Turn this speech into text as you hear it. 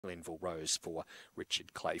Glenville Rose for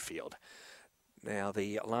Richard Clayfield. Now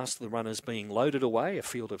the last of the runners being loaded away, a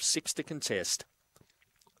field of 6 to contest.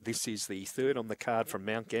 This is the third on the card from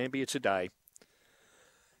Mount Gambier today.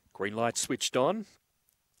 Green light switched on.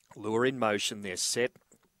 Lure in motion. They're set,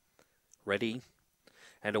 ready,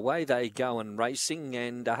 and away they go and racing,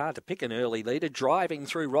 and hard to pick an early leader. Driving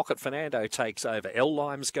through, Rocket Fernando takes over. El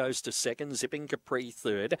Limes goes to second, Zipping Capri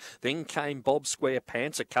third. Then came Bob Square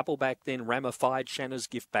Pants, a couple back, then Ramified, Shanna's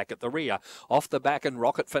Gift back at the rear. Off the back and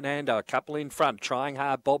Rocket Fernando, a couple in front. Trying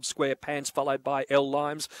hard, Bob Square Pants, followed by El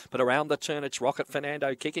Limes. But around the turn, it's Rocket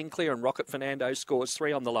Fernando kicking clear, and Rocket Fernando scores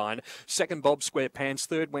 3 on the line. Second, Bob Square Pants.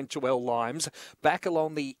 Third went to El Limes. Back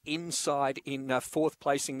along the inside in fourth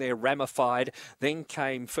placing there, Ramified. Then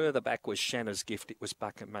came further back was Shanna's Gift. It was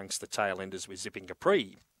back amongst the tail enders with Zipping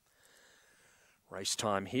Capri. Race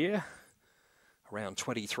time here, around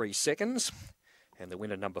 23 seconds. And the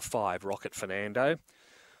winner, number 5, Rocket Fernando.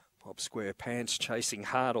 Bob Square Pants chasing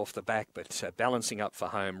hard off the back, but balancing up for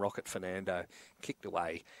home. Rocket Fernando kicked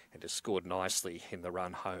away and has scored nicely in the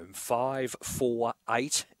run home. 5, 4,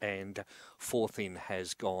 8, and fourth in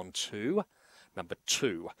has gone to number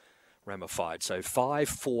 2. Ramified. So 5,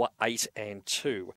 4, 8 and 2